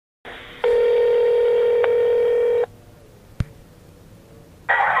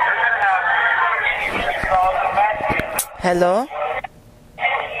Hello?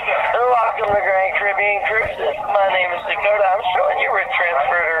 Welcome to Grand Caribbean Cruises. My name is Dakota. I'm showing you were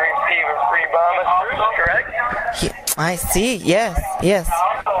transferred to receive a free Bahamas cruise, correct? I see. Yes. Oh,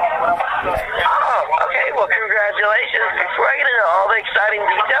 okay. Well, congratulations. Before I get into all the exciting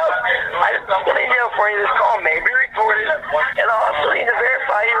details, I just want to know for you this call may be recorded, and I also need to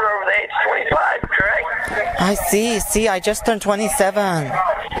verify you're over the age 25, correct? I see. I just turned 27.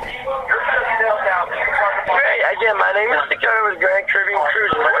 Great. Again, my name is Dakota with Grand Caribbean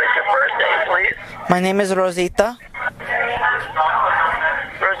Cruises. What is your first name, please? My name is Rosita.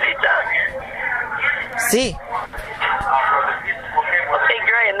 Rosita? Sí. Okay,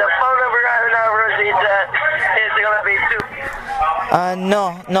 great. And the phone number right now, Rosita, is going to be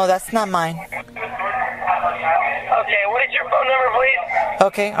 2. No, that's not mine. Okay, what is your phone number, please?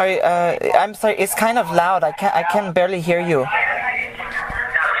 Okay, I'm sorry, it's kind of loud. I can barely hear you. I'm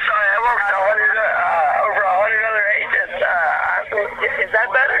sorry, I worked over 100 other agents. Is that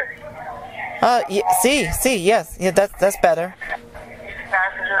better? Yes. Yeah, that's better.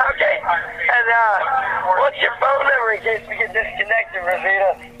 Okay. And what's your phone number in case we get disconnected,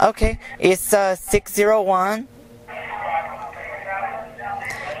 Rosita? Okay, it's 601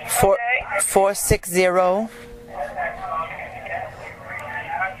 460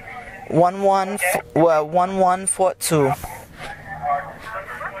 1142. All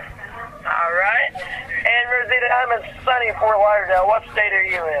right. And Rosita, I'm in sunny Fort Lauderdale. What state are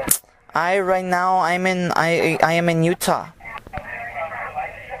you in? Right now I am in Utah.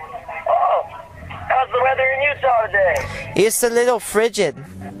 Oh, how's the weather in Utah today? It's a little frigid.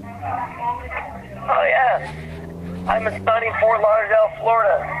 Oh yeah, I'm in sunny Fort Lauderdale,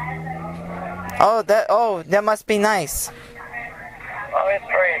 Florida. Oh, that must be nice. Oh, it's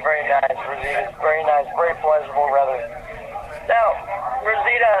very, very nice, Rosita. It's very nice, very pleasurable weather. Now,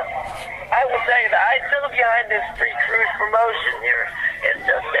 Rosita, I will tell you that I still behind this free cruise promotion here. It's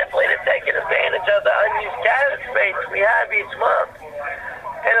just simply to take advantage of the unused cabin space we have each month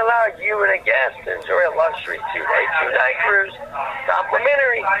and allow you and a guest to enjoy a luxury 2-day, 2-night cruise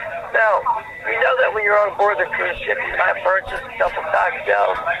complimentary. Now, you know that when you're on board the cruise ship, you might purchase a couple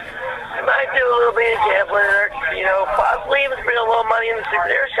cocktails. You might do a little bit of gambling or, possibly even spend a little money in the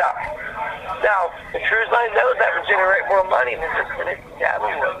souvenir shop. Now, the cruise line knows that would generate more money than just an empty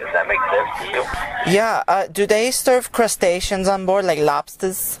cabin would. Does that make sense to you? Yeah, do they serve crustaceans on board, like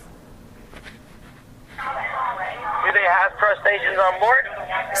lobsters? Do they have crustaceans on board?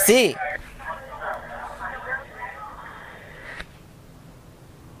 Sí.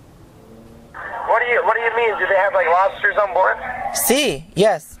 What do you mean? Do they have like lobsters on board? Sí,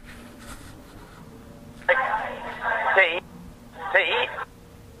 yes. Like to eat?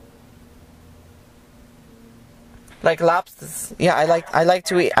 Like lobsters. Yeah, I like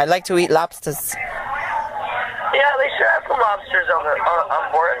to eat lobsters. Yeah, they should have some lobsters on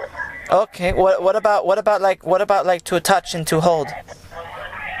board. Okay. What about like to touch and to hold?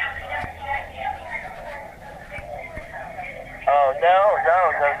 Oh no,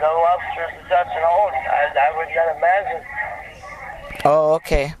 there's no lobsters to touch and hold. I would not imagine. Oh,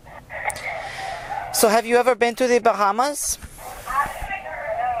 okay. So have you ever been to the Bahamas?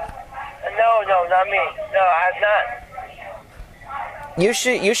 No, not me. No, I've not. You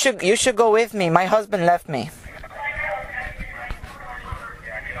should go with me. My husband left me.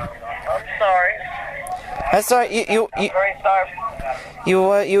 I'm sorry. That's all right. I'm very sorry.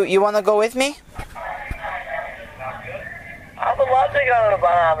 You want to go with me? I would love to go to the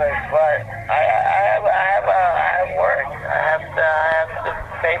Bahamas, but I have work. I have to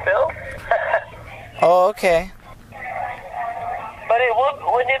pay bills. Oh, okay. But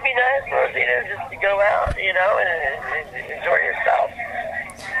wouldn't it be nice, Rosita, just to go out, and enjoy yourself?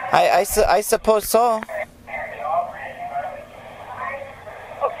 I suppose so.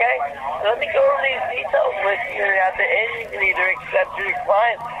 Okay, let me go over these details with you. At the end, you can either accept or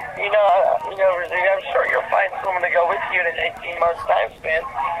decline. Rosita, I'm sure you'll find someone to go with you in an 18-month time span.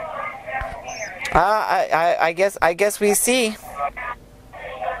 I guess we see.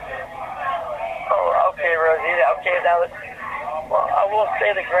 Oh, okay, Rosita. Okay, now I will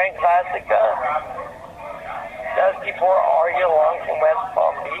say the Grand Classic does keep 4 RE along from West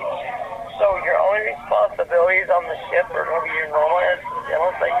Palm Beach. So your only responsibilities on the ship are going to be your normal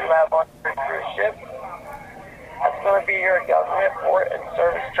incidentals that you have on your cruise ship. That's going to be your government port and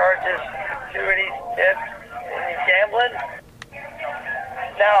service charges, gratuities, tips, and gambling.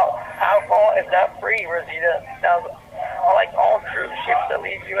 Now, alcohol is not free, Rosita. Now, like all cruise ships that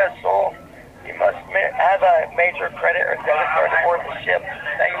leave U.S. Soul, you must have a major credit or debit card aboard the ship.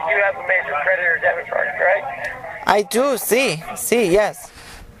 Now, you do have a major credit or debit card, correct? I do, see, yes.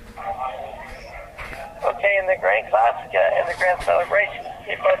 Okay, Okay, in the Grand Classica and the Grand Celebration,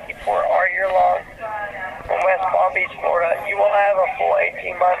 they both before all year long from West Palm Beach, Florida. You will have a full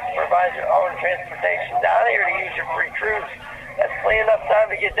 18 months to provide your own transportation down here to use your free cruise. That's plenty enough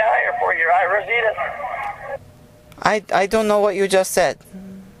time to get down here for you, right, Rosita? I don't know what you just said.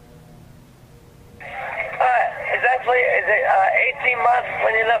 Is it 18 months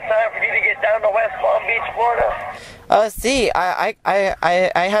plenty enough time for you to get down to West Palm Beach, Florida? See, I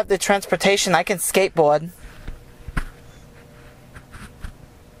have the transportation. I can skateboard.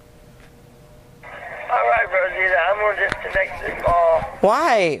 Alright, Rosita, I'm going to disconnect this call.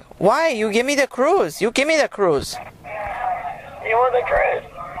 Why? Why? You give me the cruise. You give me the cruise. You want the cruise?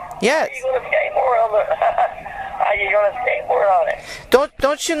 Yes. Are you going to skateboard on the... Are you going to skateboard on it?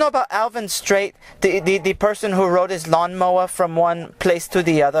 Don't you know about Alvin Strait, the person who rode his lawnmower from one place to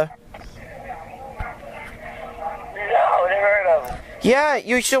the other? No, never heard of him. Yeah,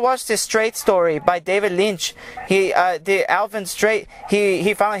 you should watch the Strait story by David Lynch. The Alvin Strait,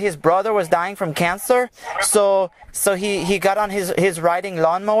 he found out his brother was dying from cancer, so he got on his riding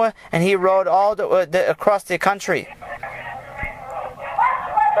lawnmower and he rode all across the country.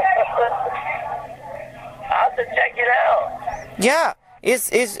 I'll have to check it out. Yeah, it's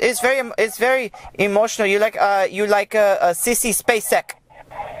very emotional. You like a Sissy Spacek.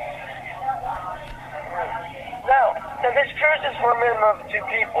 No, this cruise is for a minimum of 2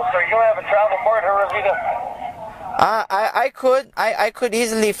 people, so you don't have a travel partner, Rosita. I could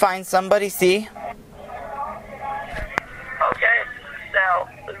easily find somebody. See. Okay. Now,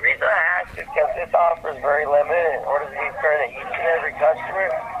 the reason I ask is because this offer is very limited in order to be fair to each and every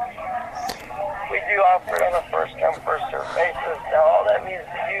customer. We do offer it on a first-come, first-served basis. Now, all that means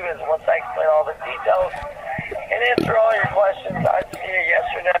to you is once I explain all the details and answer all your questions, I'd see a yes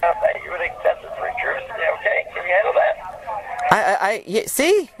or no that you would accept the free cruise today, okay? Can you handle that? Yeah,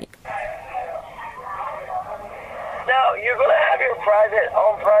 see? Now, you're going to have your private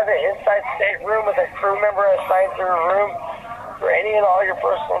inside stateroom with a crew member assigned to your room for any and all your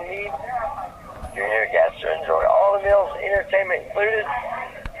personal needs. You and your guests to enjoy all the meals, entertainment included.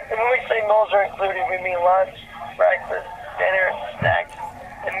 And when we say meals are included, we mean lunch, breakfast, dinner, snacks,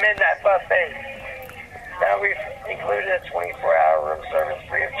 and midnight buffet. Now we've included a 24-hour room service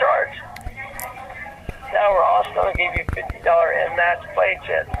free of charge. Now we're also going to give you $50 in-match play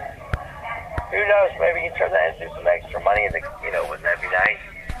chips. Who knows, maybe you can turn that into some extra money in the casino. Wouldn't that be nice?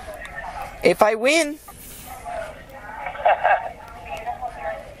 If I win.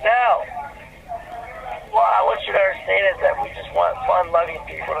 Now, what I want you to understand is that we just want fun, loving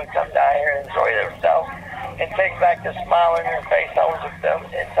people to come down here and enjoy themselves and take back the smile on their face home with them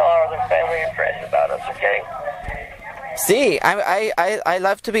and tell our other family and friends about us, okay? See, I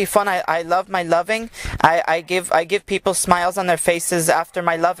love to be fun. I love my loving. I give people smiles on their faces after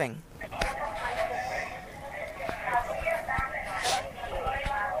my loving.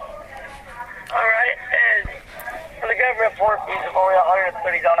 Alright, and for the government port fees of only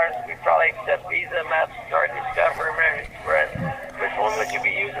 $130, we probably accept Visa, MasterCard, Discover, American Express. Which one would you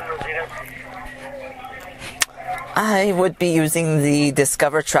be using, Rosita? I would be using the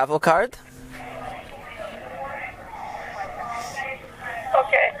Discover travel card.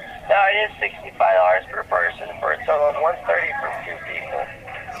 Okay, now it is $65 per person for a total of $130 for 2 people.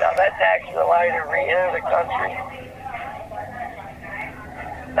 Now that tax will allow you to re-enter the country.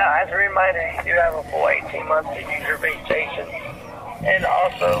 Now, as a reminder, you do have a full 18 months to use your vacation. And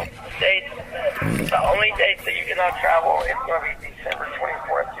also, the only dates that you cannot travel is going to be December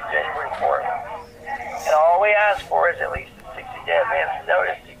 24th to January 4th. And all we ask for is at least a 60-day advance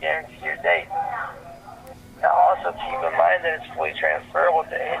notice to guarantee your date. Now, also keep in mind that it's fully transferable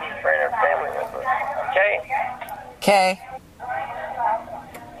to any friend or family member. Okay? Okay.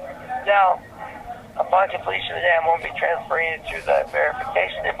 Now, upon completion of the day, I'm going to be transferring you to the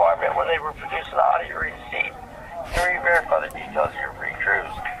verification department where they will produce an audio receipt and re-verify the details of your free cruise.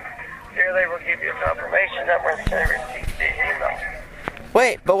 Here they will give you a confirmation number and send a receipt to your email.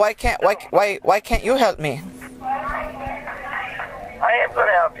 Wait, but why can't you help me? I am going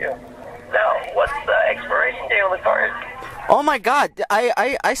to help you. Now, what's the expiration date on the card? Oh my God,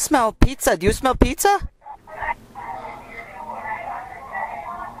 I smell pizza. Do you smell pizza?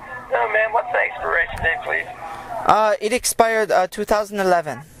 No, man, what's the expiration date, please? It expired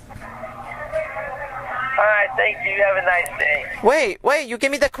 2011. Alright, thank you. Have a nice day. Wait, you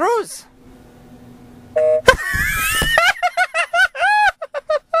give me the cruise.